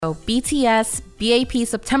BTS, BAP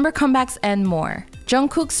September comebacks, and more.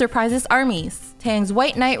 Jungkook surprises armies. Taeyang's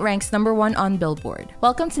White Night ranks #1 on Billboard.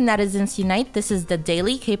 Welcome to Netizens Unite. This is the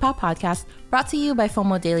daily K-pop podcast brought to you by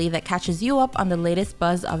FOMO Daily that catches you up on the latest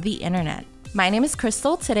buzz of the internet. My name is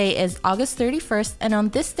Crystal. Today is August 31st, and on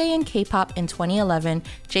this day in K-pop in 2011,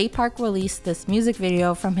 Jay Park released this music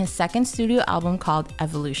video from his second studio album called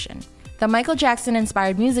Evolution. The Michael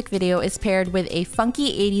Jackson-inspired music video is paired with a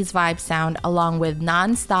funky 80s vibe sound along with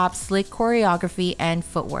non-stop slick choreography and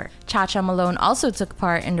footwork. Cha-Cha Malone also took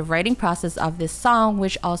part in the writing process of this song,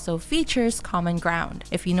 which also features Common Ground.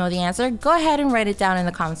 If you know the answer, go ahead and write it down in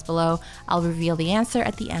the comments below. I'll reveal the answer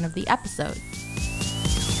at the end of the episode.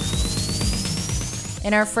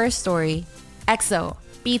 In our first story, EXO,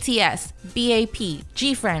 BTS, BAP,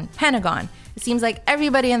 GFriend, Pentagon. It seems like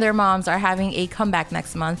everybody and their moms are having a comeback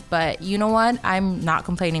next month, but you know what? I'm not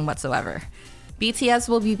complaining whatsoever. BTS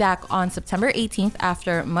will be back on September 18th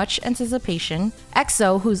after much anticipation.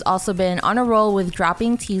 EXO, who's also been on a roll with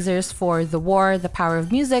dropping teasers for The War, The Power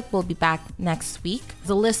of Music, will be back next week.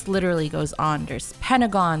 The list literally goes on. There's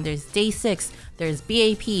Pentagon, there's Day6, there's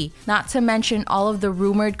BAP, not to mention all of the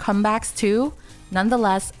rumored comebacks too.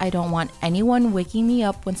 Nonetheless, I don't want anyone waking me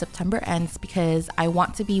up when September ends because I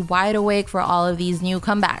want to be wide awake for all of these new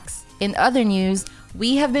comebacks. In other news,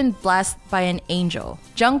 we have been blessed by an angel.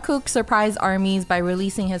 Jungkook surprised armies by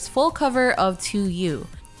releasing his full cover of To You.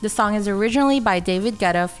 The song is originally by David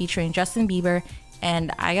Guetta featuring Justin Bieber,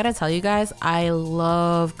 and I gotta tell you guys, I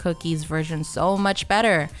love Cookie's version so much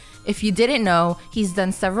better. If you didn't know, he's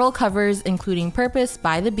done several covers including Purpose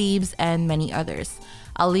by The Biebs and many others.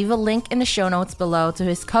 I'll leave a link in the show notes below to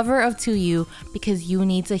his cover of To You because you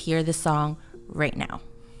need to hear this song right now.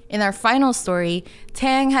 In our final story,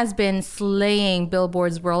 Taeyang has been slaying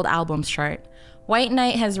Billboard's World Albums chart. White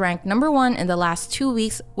Night has ranked #1 in the last 2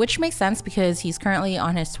 weeks, which makes sense because he's currently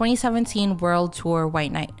on his 2017 World Tour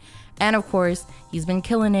White Night. And of course, he's been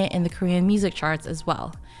killing it in the Korean music charts as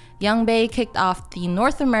well. Youngbae kicked off the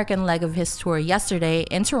North American leg of his tour yesterday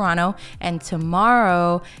in Toronto, and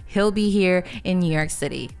tomorrow he'll be here in New York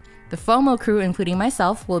City. The FOMO crew, including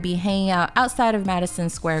myself, will be hanging out outside of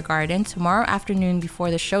Madison Square Garden tomorrow afternoon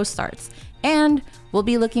before the show starts, and we'll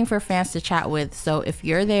be looking for fans to chat with, so if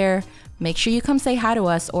you're there, make sure you come say hi to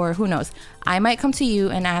us, or who knows, I might come to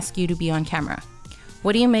you and ask you to be on camera.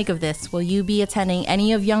 What do you make of this? Will you be attending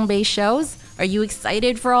any of Youngbae's shows? Are you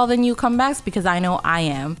excited for all the new comebacks? Because I know I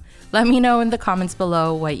am. Let me know in the comments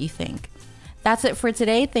below what you think. That's it for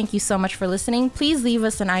today. Thank you so much for listening. Please leave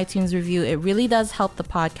us an iTunes review. It really does help the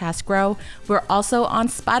podcast grow. We're also on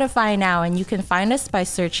Spotify now, and you can find us by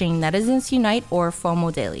searching Netizens Unite or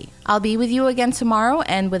FOMO Daily. I'll be with you again tomorrow,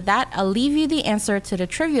 and with that, I'll leave you the answer to the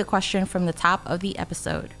trivia question from the top of the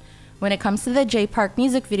episode. When it comes to the Jay Park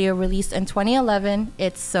music video released in 2011,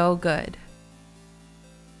 it's so good.